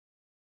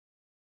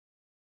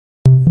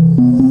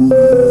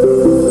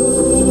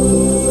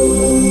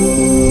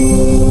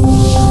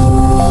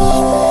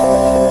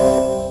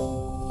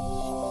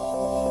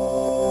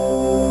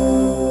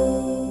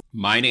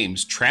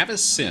name's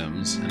Travis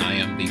Sims, and I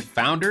am the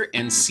founder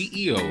and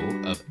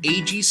CEO of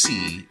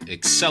AGC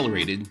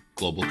Accelerated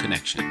Global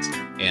Connections.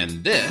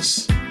 And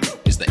this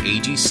is the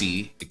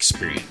AGC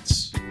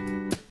Experience.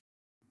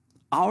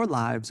 Our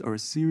lives are a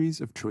series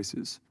of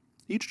choices.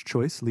 Each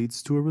choice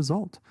leads to a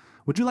result.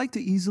 Would you like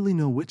to easily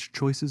know which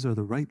choices are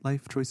the right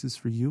life choices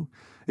for you?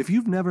 If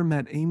you've never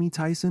met Amy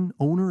Tyson,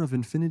 owner of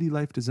Infinity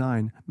Life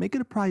Design, make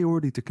it a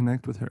priority to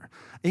connect with her.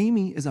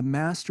 Amy is a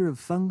master of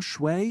Feng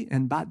Shui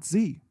and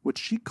Bat-Zi, which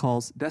she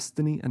calls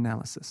destiny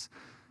analysis.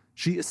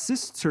 She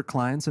assists her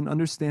clients in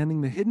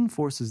understanding the hidden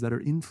forces that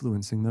are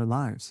influencing their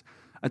lives.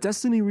 A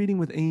destiny reading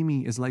with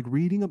Amy is like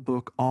reading a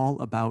book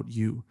all about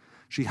you.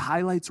 She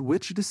highlights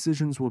which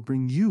decisions will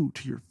bring you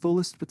to your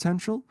fullest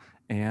potential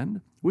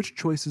and which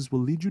choices will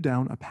lead you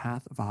down a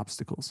path of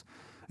obstacles.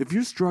 If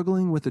you're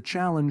struggling with a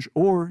challenge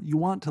or you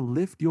want to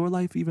lift your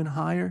life even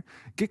higher,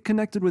 get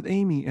connected with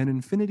Amy and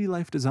Infinity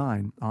Life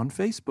Design on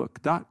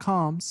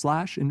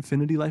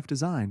Facebook.com/Infinity Life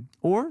Design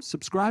or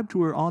subscribe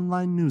to her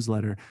online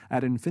newsletter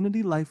at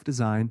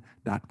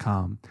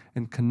InfinityLifeDesign.com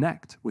and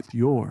connect with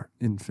your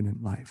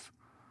infinite life.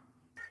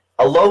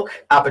 Alok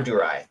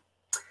Appadurai.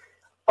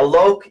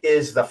 Alok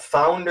is the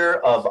founder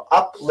of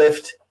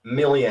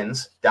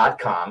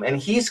UpliftMillions.com, and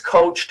he's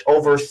coached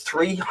over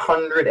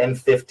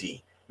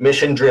 350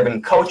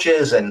 mission-driven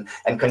coaches and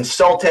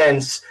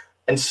consultants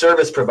and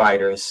service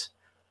providers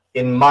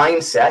in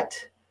mindset,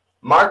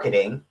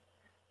 marketing,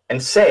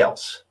 and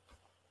sales.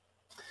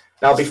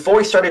 Now, before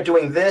he started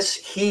doing this,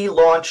 he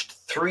launched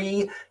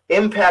 3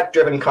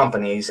 impact-driven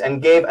companies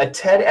and gave a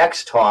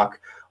TEDx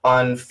talk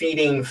on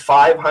feeding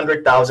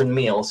 500,000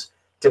 meals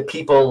to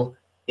people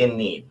in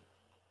need.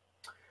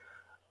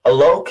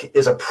 Alok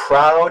is a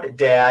proud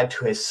dad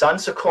to his son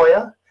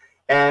Sequoia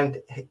and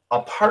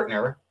a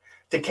partner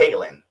to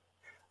Caitlin.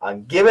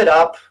 Give it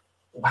up,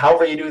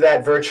 however you do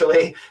that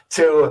virtually,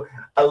 to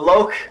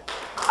Alok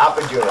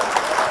Appadurai.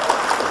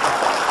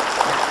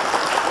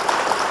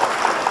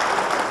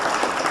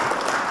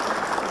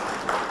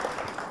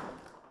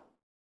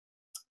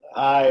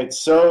 It's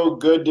so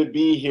good to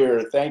be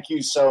here. Thank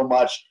you so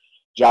much,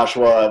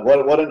 Joshua.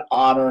 What an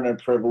honor and a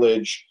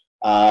privilege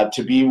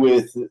to be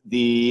with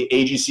the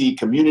AGC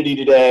community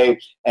today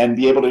and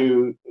be able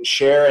to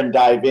share and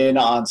dive in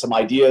on some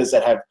ideas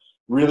that have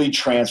really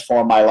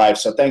transformed my life.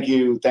 So thank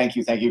you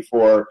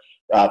for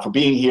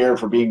being here,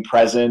 for being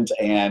present.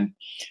 And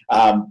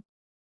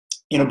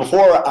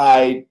before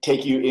I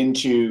take you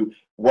into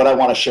what I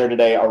want to share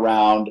today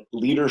around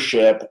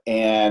leadership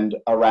and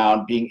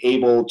around being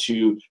able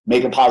to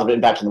make a positive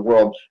impact in the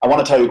world, I want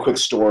to tell you a quick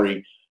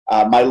story.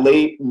 My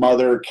late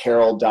mother,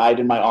 Carol, died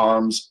in my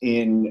arms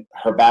in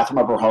her bathroom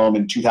of her home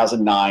in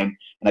 2009,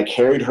 and I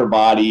carried her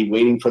body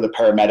waiting for the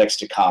paramedics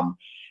to come.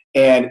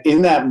 And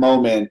in that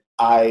moment,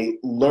 I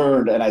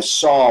learned and I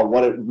saw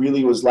what it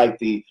really was like,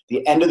 the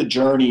end of the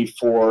journey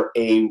for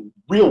a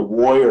real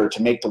warrior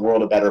to make the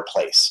world a better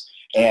place.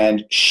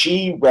 And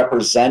she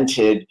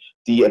represented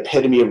the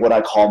epitome of what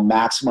I call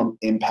maximum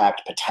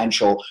impact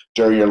potential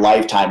during your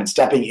lifetime and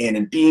stepping in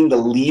and being the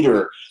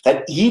leader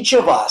that each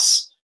of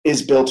us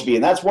is built to be.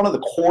 And that's one of the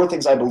core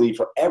things I believe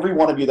for every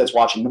one of you that's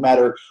watching, no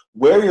matter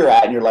where you're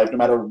at in your life, no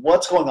matter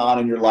what's going on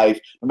in your life,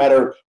 no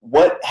matter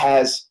what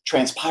has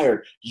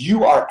transpired,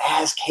 you are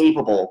as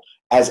capable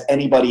as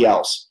anybody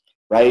else,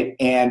 right?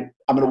 And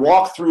I'm going to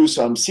walk through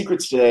some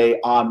secrets today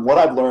on what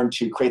I've learned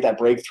to create that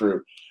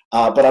breakthrough.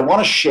 But I want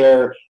to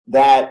share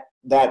that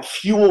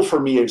fuel for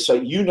me so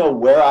you know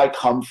where I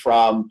come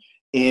from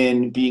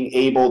in being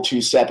able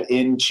to step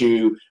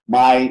into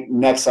my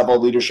next level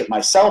of leadership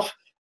myself,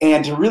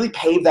 and to really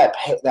pave that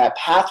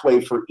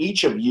pathway for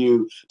each of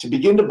you to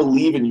begin to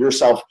believe in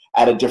yourself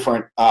at a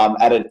different,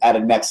 at a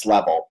next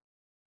level.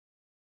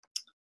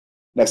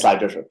 Next slide,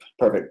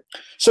 perfect.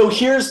 So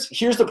here's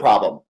the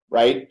problem,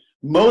 right?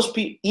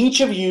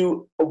 Each of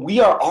you, we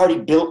are already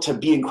built to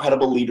be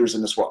incredible leaders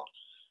in this world.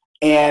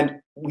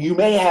 And you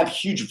may have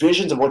huge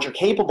visions of what you're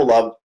capable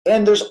of,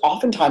 and there's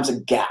oftentimes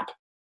a gap.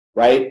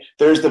 Right?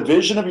 There's the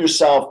vision of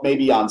yourself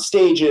maybe on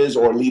stages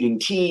or leading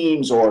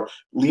teams or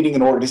leading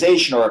an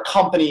organization or a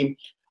company.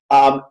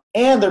 And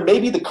there may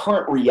be the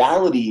current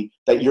reality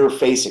that you're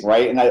facing,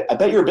 right? And I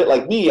bet you're a bit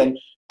like me. And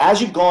as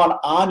you've gone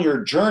on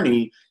your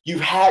journey, you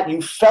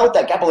felt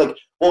that gap of like,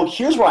 well,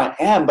 here's where I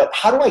am, but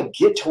how do I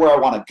get to where I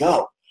want to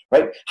go,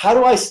 right? How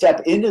do I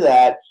step into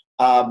that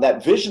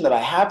vision that I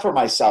have for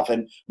myself?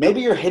 And maybe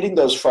you're hitting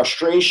those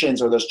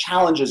frustrations or those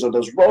challenges or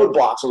those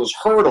roadblocks or those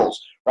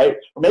hurdles, right?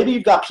 Or maybe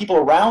you've got people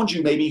around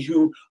you maybe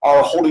who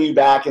are holding you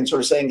back and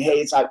sort of saying,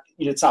 hey, it's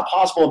not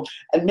possible.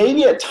 And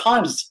maybe at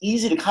times it's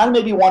easy to kind of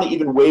maybe want to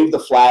even wave the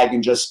flag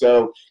and just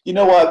go, you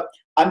know what,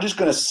 I'm just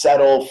going to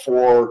settle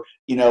for,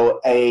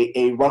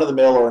 a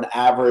run-of-the-mill or an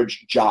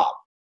average job,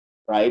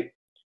 right?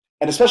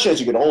 And especially as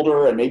you get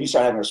older and maybe you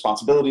start having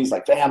responsibilities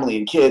like family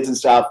and kids and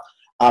stuff,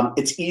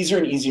 it's easier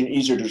and easier and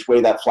easier to just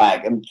wave that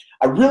flag. And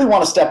I really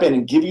want to step in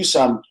and give you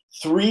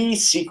 3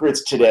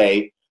 secrets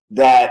today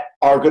that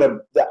are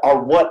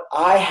what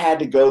I had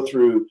to go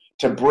through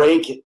to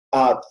break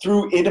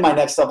through into my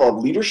next level of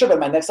leadership and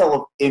my next level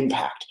of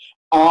impact.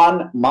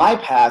 on my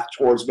path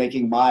towards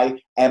making my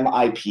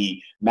MIP,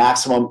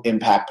 maximum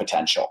impact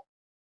potential.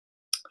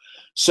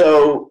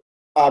 So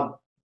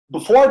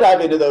before I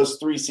dive into those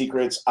 3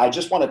 secrets, I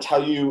just want to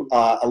tell you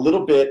a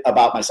little bit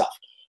about myself,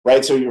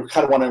 right? So you're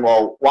kind of wondering,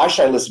 well, why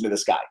should I listen to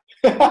this guy?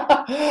 And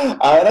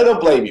I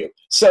don't blame you.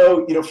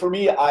 So, for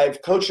me,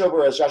 I've coached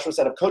over, as Joshua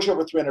said, I've coached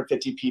over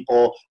 350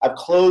 people. I've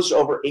closed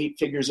over 8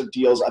 figures of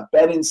deals. I've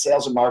been in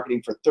sales and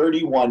marketing for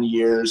 31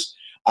 years.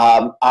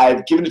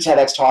 I've given a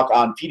TEDx talk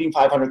on feeding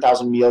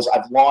 500,000 meals.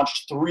 I've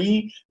launched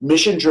 3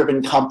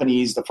 mission-driven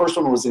companies. The first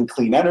one was in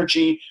clean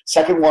energy.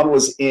 Second one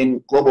was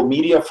in global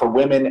media for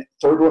women.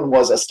 Third one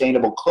was a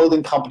sustainable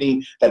clothing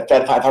company that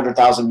fed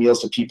 500,000 meals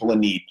to people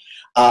in need.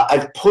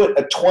 I've put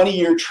a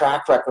 20-year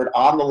track record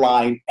on the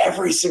line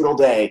every single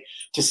day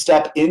to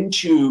step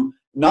into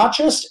not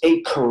just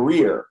a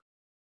career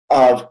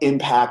of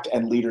impact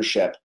and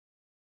leadership,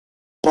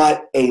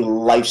 but a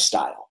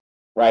lifestyle,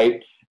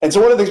 right? And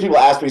so one of the things people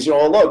ask me is,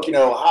 look,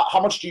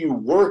 how much do you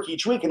work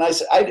each week? And I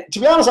said, to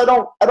be honest, I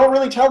don't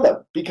really tell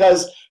them,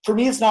 because for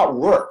me, it's not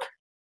work,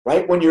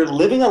 right? When you're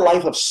living a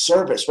life of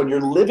service, when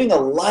you're living a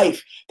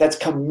life that's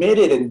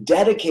committed and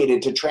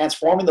dedicated to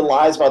transforming the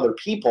lives of other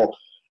people,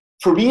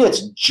 for me,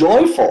 it's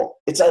joyful.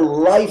 It's a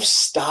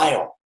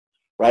lifestyle,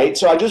 right?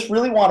 So I just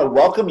really want to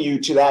welcome you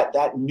to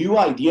that new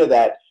idea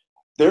that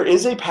there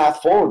is a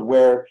path forward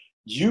where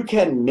you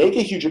can make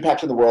a huge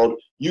impact in the world,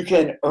 you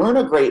can earn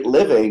a great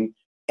living,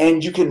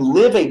 and you can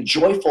live a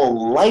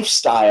joyful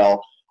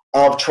lifestyle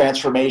of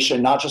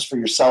transformation, not just for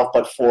yourself,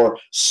 but for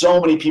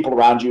so many people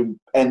around you.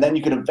 And then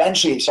you can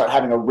eventually start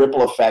having a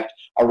ripple effect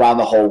around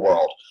the whole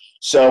world.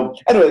 So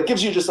anyway, it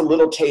gives you just a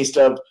little taste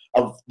of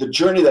the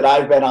journey that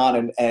I've been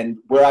on and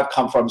where I've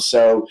come from,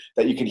 so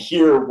that you can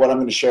hear what I'm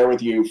going to share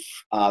with you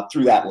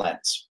through that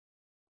lens.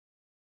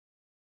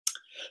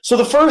 So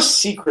the first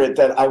secret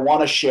that I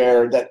want to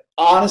share that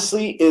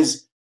honestly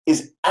is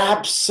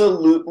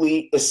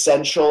absolutely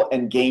essential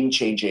and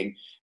game-changing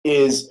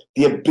is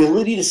the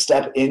ability to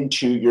step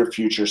into your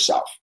future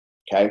self,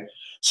 okay?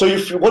 So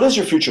what is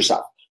your future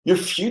self? Your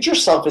future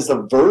self is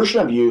the version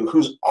of you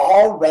who's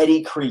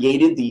already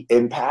created the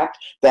impact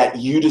that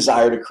you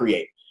desire to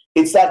create.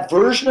 It's that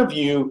version of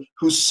you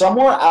who's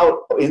somewhere out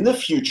in the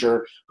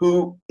future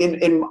who,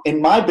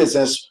 in my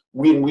business,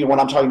 when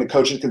I'm talking to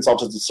coaches,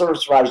 consultants, and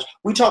service providers,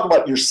 we talk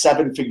about your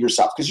 7-figure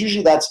self, because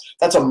usually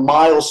that's a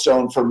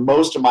milestone for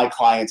most of my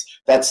clients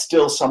that's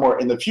still somewhere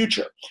in the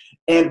future.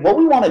 And what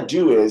we want to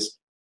do is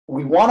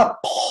we want to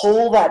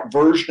pull that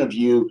version of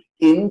you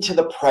into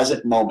the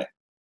present moment.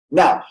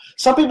 Now,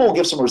 some people will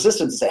give some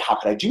resistance and say, how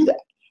can I do that?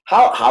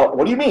 How?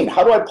 What do you mean?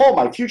 How do I pull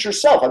my future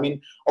self? I mean,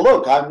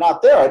 look, I'm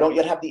not there. I don't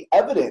yet have the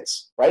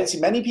evidence, right? See,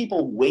 many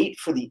people wait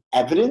for the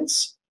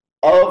evidence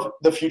of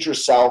the future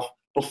self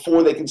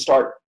before they can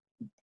start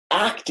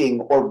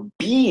acting or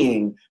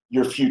being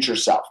your future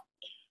self.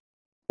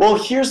 Well,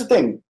 here's the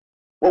thing.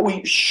 What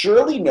we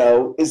surely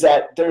know is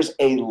that there's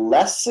a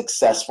less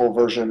successful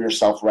version of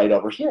yourself right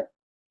over here.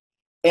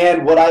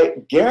 And what I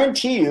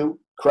guarantee you,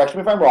 correct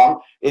me if I'm wrong,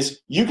 is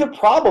you could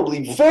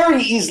probably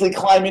very easily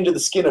climb into the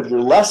skin of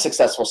your less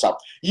successful self.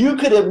 You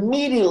could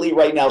immediately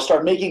right now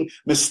start making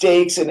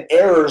mistakes and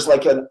errors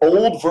like an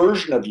old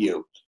version of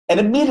you. And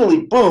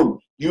immediately, boom,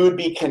 you would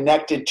be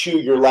connected to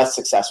your less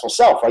successful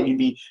self, right? You'd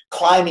be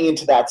climbing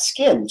into that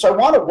skin. So I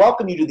want to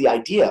welcome you to the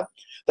idea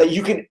that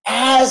you can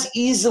as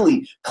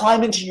easily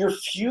climb into your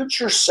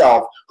future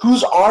self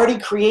who's already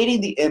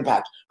creating the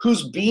impact,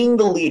 who's being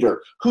the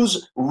leader,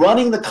 who's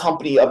running the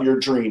company of your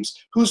dreams,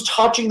 who's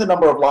touching the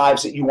number of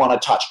lives that you want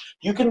to touch.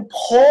 You can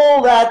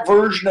pull that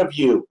version of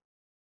you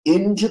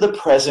into the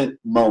present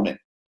moment.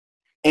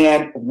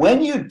 And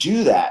when you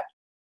do that,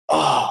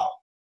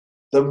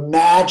 the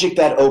magic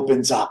that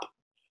opens up.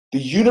 The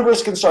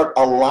universe can start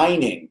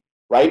aligning,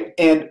 right?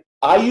 And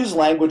I use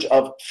language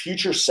of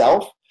future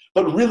self,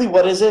 but really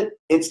what is it?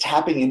 It's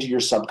tapping into your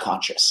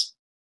subconscious,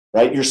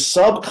 right? Your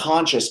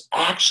subconscious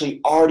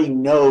actually already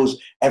knows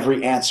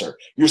every answer.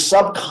 Your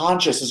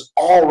subconscious is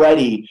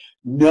already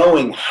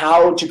knowing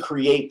how to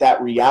create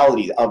that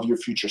reality of your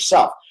future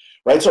self,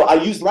 right? So I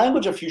use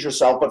language of future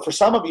self, but for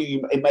some of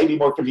you, it may be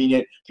more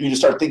convenient for you to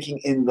start thinking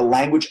in the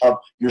language of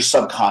your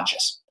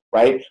subconscious,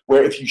 right?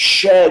 Where if you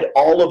shed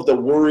all of the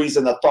worries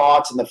and the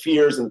thoughts and the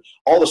fears and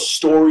all the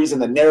stories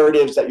and the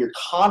narratives that your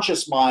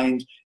conscious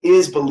mind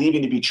is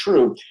believing to be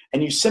true,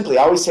 and you simply,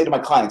 I always say to my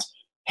clients,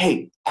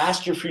 hey,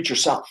 ask your future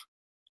self,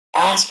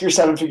 ask your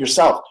 7-figure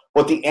self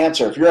what the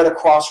answer, if you're at a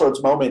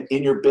crossroads moment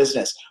in your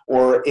business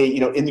or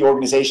in the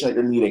organization that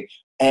you're leading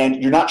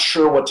and you're not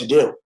sure what to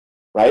do,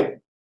 right?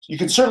 You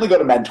can certainly go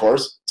to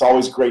mentors. It's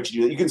always great to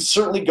do that. You can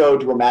certainly go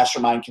to a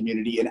mastermind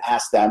community and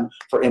ask them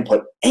for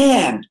input.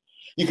 And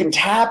you can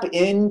tap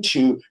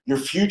into your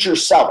future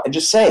self and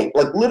just say,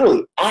 like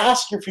literally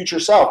ask your future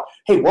self,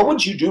 hey, what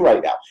would you do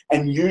right now?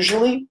 And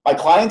usually my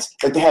clients,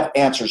 they have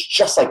answers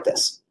just like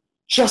this.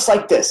 Just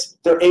like this.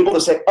 They're able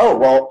to say, oh,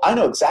 well, I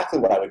know exactly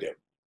what I would do.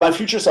 My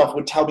future self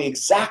would tell me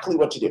exactly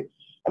what to do.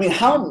 I mean,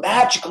 how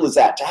magical is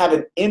that to have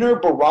an inner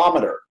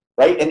barometer,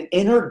 right? An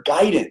inner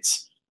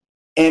guidance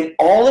And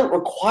all it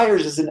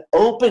requires is an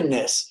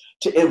openness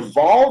to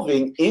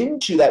evolving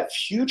into that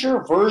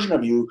future version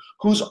of you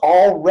who's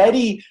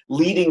already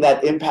leading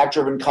that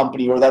impact-driven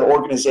company or that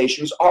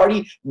organization, who's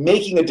already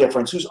making a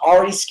difference, who's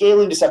already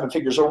scaling to 7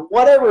 figures, or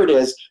whatever it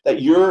is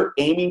that you're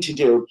aiming to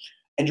do.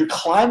 And you're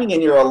climbing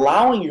and you're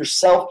allowing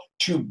yourself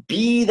to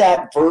be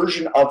that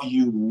version of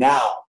you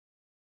now.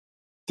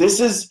 This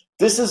is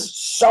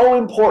so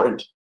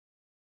important,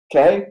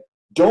 okay?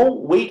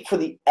 Don't wait for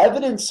the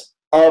evidence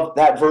of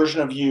that version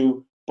of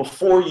you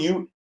before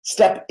you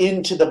step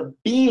into the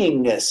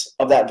beingness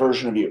of that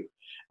version of you.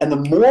 And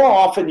the more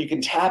often you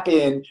can tap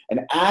in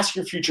and ask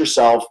your future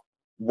self,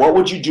 what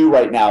would you do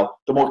right now?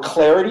 The more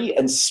clarity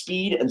and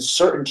speed and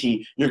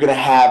certainty you're going to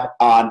have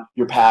on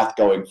your path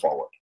going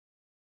forward.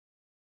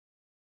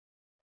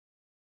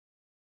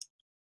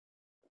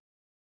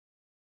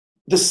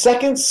 The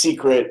second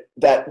secret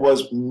that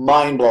was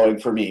mind-blowing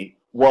for me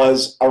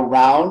was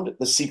around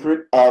the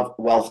secret of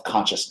wealth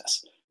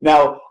consciousness.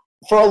 Now,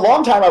 for a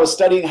long time, I was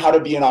studying how to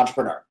be an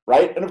entrepreneur,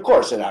 right? And of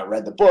course, I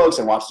read the books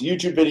and watched the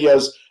YouTube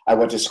videos. I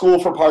went to school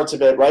for parts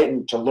of it, right?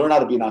 And to learn how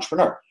to be an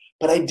entrepreneur.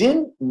 But I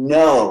didn't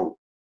know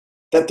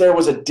that there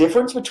was a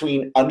difference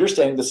between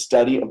understanding the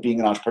study of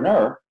being an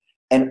entrepreneur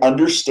and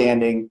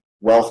understanding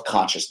wealth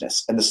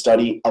consciousness and the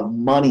study of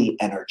money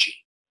energy.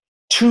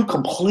 Two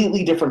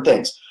completely different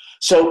things.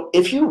 So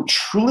if you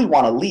truly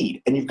want to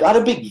lead and you've got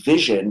a big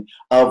vision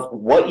of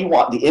what you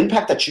want, the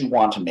impact that you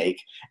want to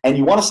make, and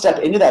you want to step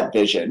into that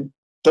vision,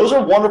 those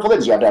are wonderful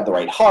things. You have to have the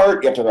right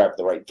heart. You have to have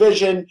the right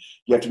vision.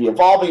 You have to be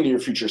evolving to your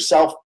future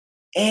self.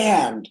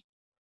 And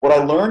what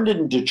I learned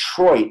in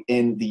Detroit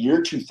in the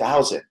year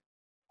 2000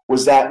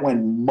 was that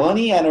when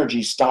money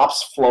energy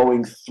stops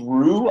flowing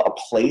through a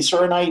place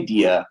or an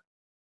idea,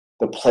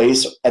 the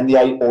place and the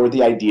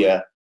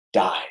idea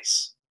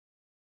dies.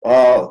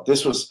 Oh,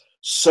 this was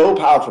so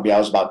powerful for me. I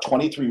was about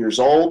 23 years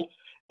old,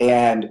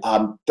 and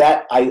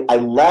I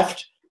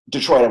left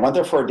Detroit. I went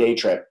there for a day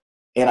trip,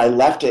 and I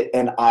left it,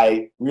 and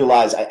I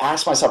realized, I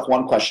asked myself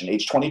one question,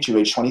 age 22,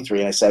 age 23,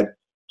 and I said,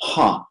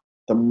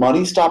 the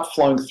money stopped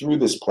flowing through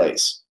this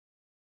place.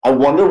 I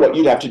wonder what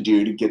you'd have to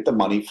do to get the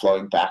money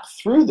flowing back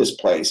through this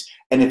place.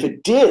 And if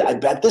it did, I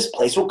bet this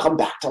place will come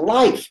back to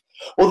life.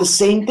 Well, the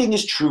same thing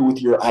is true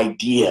with your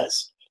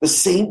ideas. The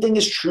same thing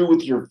is true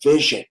with your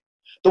vision.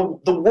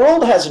 The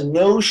world has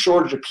no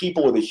shortage of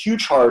people with a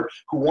huge heart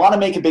who want to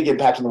make a big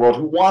impact in the world,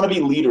 who want to be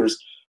leaders,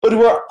 but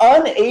who are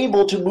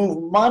unable to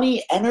move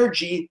money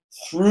energy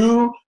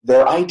through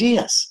their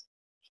ideas.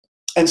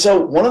 And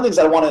so one of the things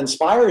I want to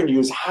inspire in you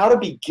is how to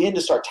begin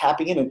to start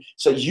tapping in, and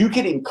so you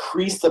can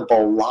increase the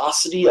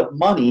velocity of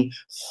money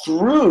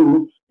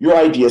through your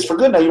ideas for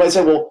good. Now you might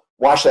say, well,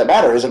 why should that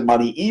matter? Isn't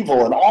money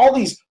evil? And all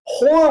these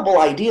horrible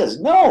ideas.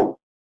 No.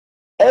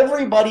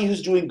 Everybody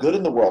who's doing good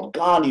in the world,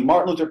 Gandhi,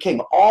 Martin Luther King,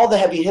 all the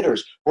heavy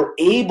hitters were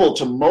able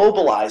to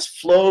mobilize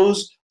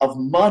flows of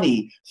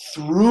money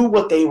through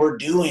what they were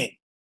doing,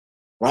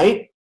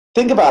 right?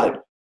 Think about it.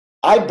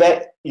 I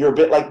bet you're a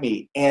bit like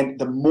me. And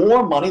the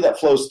more money that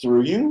flows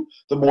through you,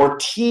 the more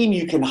team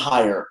you can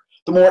hire,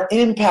 the more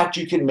impact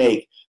you can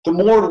make, the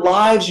more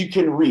lives you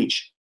can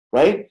reach,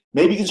 right?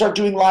 Maybe you can start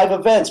doing live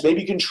events.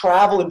 Maybe you can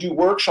travel and do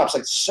workshops.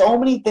 Like so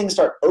many things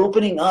start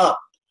opening up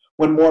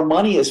when more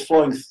money is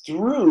flowing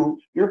through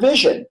your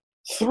vision,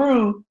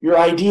 through your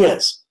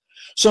ideas.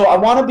 So I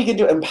want to begin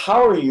to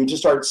empower you to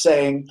start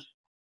saying,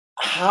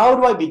 how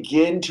do I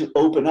begin to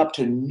open up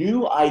to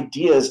new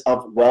ideas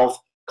of wealth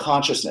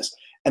consciousness?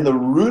 And the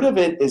root of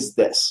it is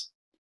this.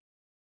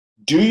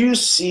 Do you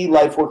see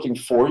life working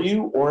for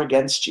you or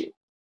against you?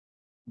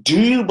 Do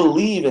you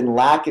believe in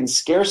lack and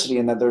scarcity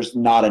and that there's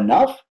not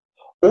enough?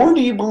 Or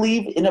do you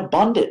believe in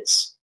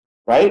abundance,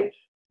 right?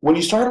 When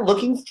you start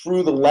looking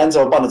through the lens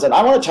of abundance, and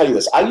I want to tell you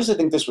this, I used to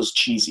think this was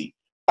cheesy.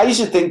 I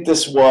used to think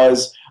this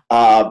was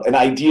an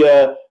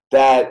idea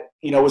that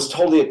was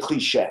totally a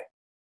cliche.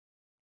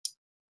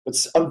 But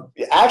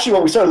actually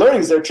what we started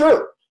learning is they're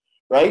true,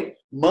 right?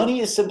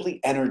 Money is simply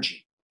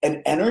energy.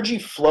 And energy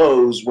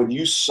flows when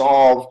you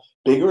solve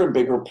bigger and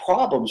bigger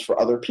problems for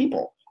other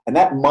people. And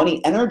that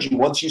money energy,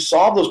 once you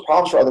solve those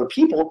problems for other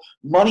people,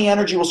 money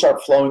energy will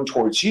start flowing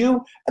towards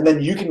you. And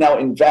then you can now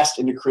invest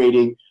into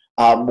creating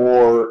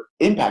more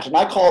impact. And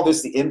I call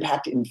this the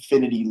impact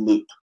infinity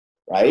loop,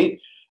 right?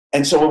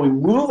 And so when we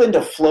move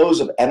into flows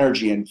of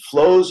energy and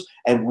flows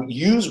and we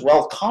use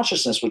wealth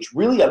consciousness, which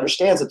really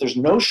understands that there's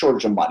no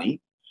shortage of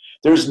money,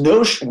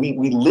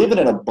 we live in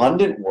an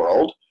abundant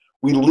world.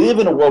 We live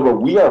in a world where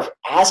we are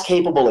as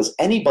capable as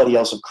anybody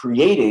else of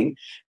creating,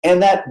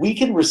 and that we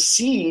can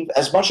receive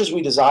as much as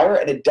we desire,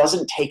 and it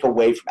doesn't take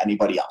away from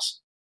anybody else.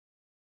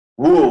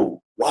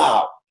 Whoa,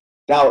 wow.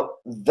 Now,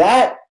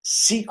 that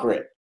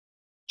secret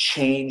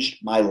changed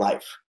my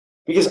life,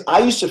 because I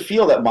used to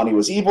feel that money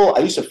was evil. I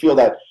used to feel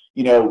that,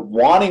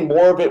 wanting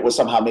more of it was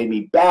somehow made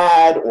me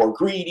bad or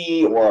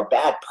greedy or a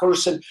bad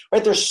person,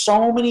 right? There's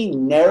so many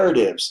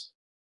narratives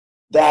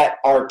that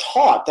are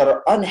taught that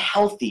are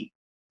unhealthy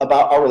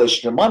about our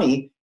relationship to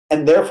money,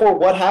 and therefore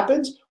what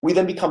happens? We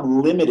then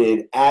become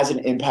limited as an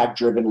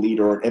impact-driven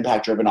leader or an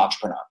impact-driven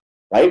entrepreneur,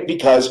 right?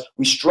 Because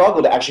we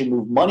struggle to actually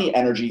move money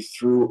energy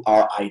through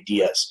our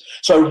ideas.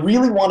 So I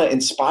really want to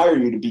inspire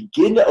you to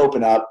begin to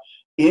open up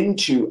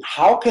into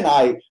how can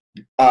I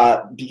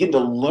begin to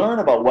learn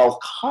about wealth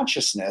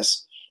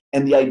consciousness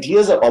and the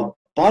ideas of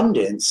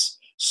abundance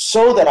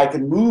so that I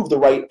can move the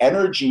right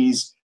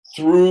energies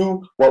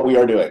through what we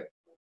are doing.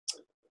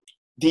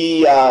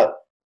 Go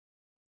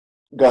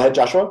ahead,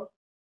 Joshua.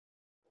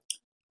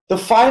 The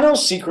final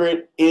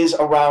secret is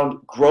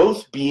around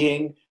growth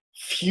being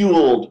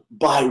fueled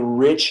by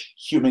rich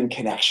human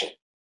connection.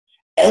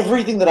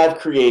 Everything that I've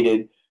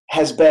created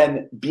has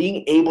been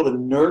being able to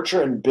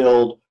nurture and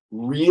build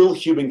real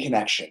human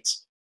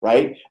connections,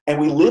 right? And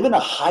we live in a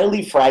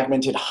highly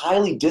fragmented,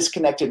 highly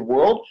disconnected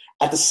world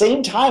at the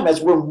same time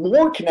as we're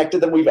more connected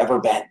than we've ever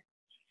been,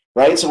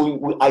 right?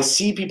 So I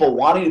see people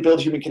wanting to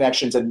build human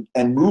connections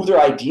and move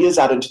their ideas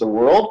out into the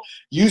world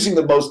using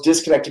the most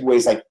disconnected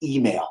ways like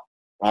email,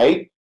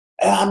 right?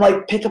 And I'm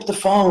like, pick up the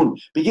phone,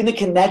 begin to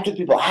connect with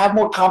people, have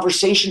more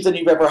conversations than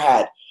you've ever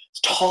had.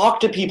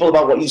 Talk to people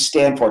about what you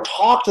stand for.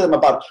 Talk to them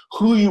about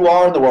who you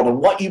are in the world and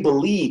what you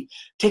believe.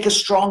 Take a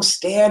strong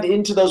stand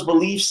into those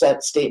belief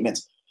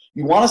statements.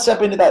 You want to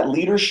step into that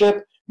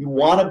leadership. You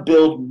want to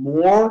build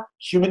more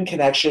human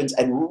connections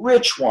and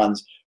rich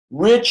ones,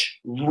 rich,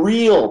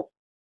 real,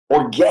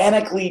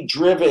 organically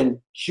driven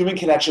human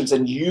connections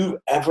than you've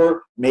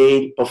ever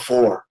made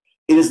before.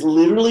 It is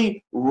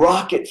literally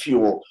rocket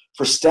fuel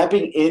for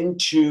stepping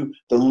into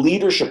the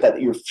leadership that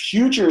your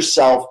future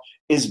self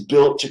is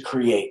built to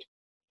create.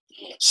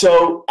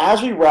 So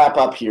as we wrap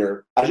up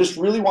here, I just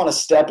really want to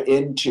step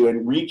into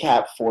and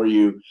recap for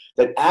you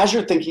that as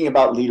you're thinking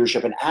about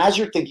leadership and as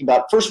you're thinking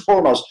about, first and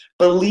foremost,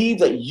 believe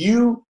that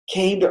you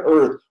came to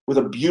earth with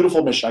a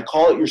beautiful mission. I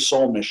call it your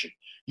soul mission.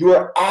 You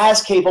are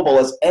as capable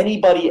as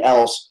anybody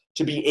else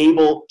to be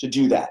able to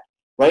do that.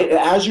 Right? And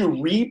as you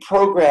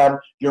reprogram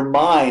your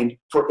mind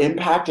for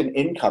impact and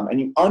income,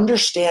 and you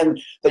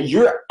understand that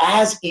you're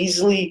as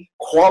easily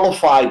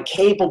qualified,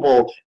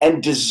 capable,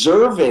 and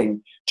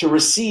deserving to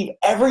receive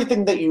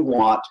everything that you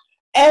want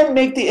and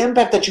make the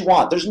impact that you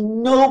want. There's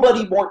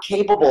nobody more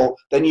capable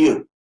than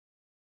you,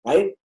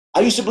 right?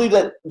 I used to believe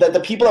that the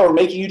people that were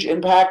making huge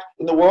impact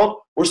in the world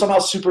were somehow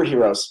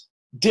superheroes,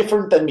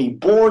 different than me,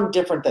 born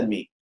different than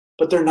me,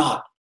 but they're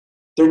not.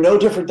 They're no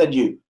different than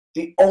you.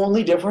 The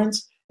only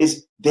difference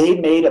is they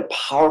made a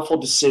powerful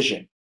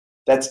decision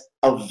that's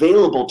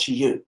available to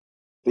you,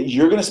 that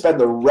you're going to spend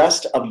the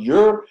rest of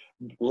your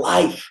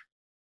life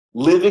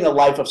living a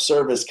life of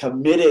service,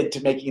 committed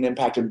to making an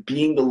impact and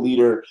being the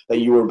leader that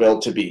you were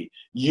built to be.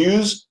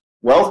 Use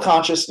wealth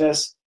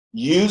consciousness,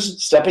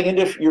 use stepping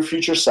into your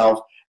future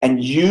self,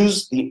 and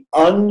use the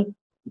unending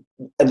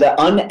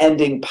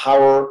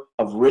power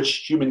of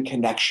rich human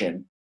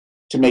connection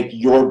to make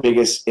your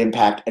biggest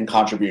impact and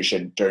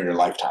contribution during your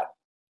lifetime.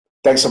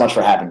 Thanks so much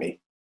for having me.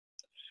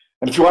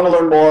 And if you want to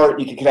learn more,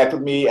 you can connect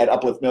with me at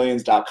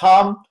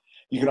upliftmillions.com.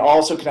 You can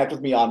also connect with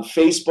me on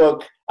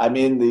Facebook. I'm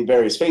in the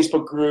various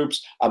Facebook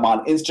groups. I'm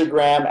on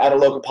Instagram at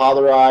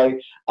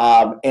Alokapalarai.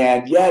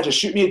 And yeah, just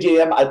shoot me a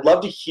DM. I'd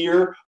love to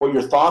hear what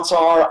your thoughts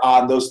are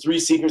on those 3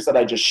 secrets that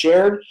I just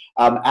shared.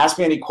 Ask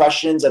me any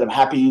questions, and I'm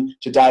happy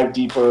to dive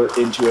deeper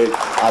into it.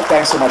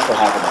 Thanks so much for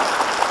having me.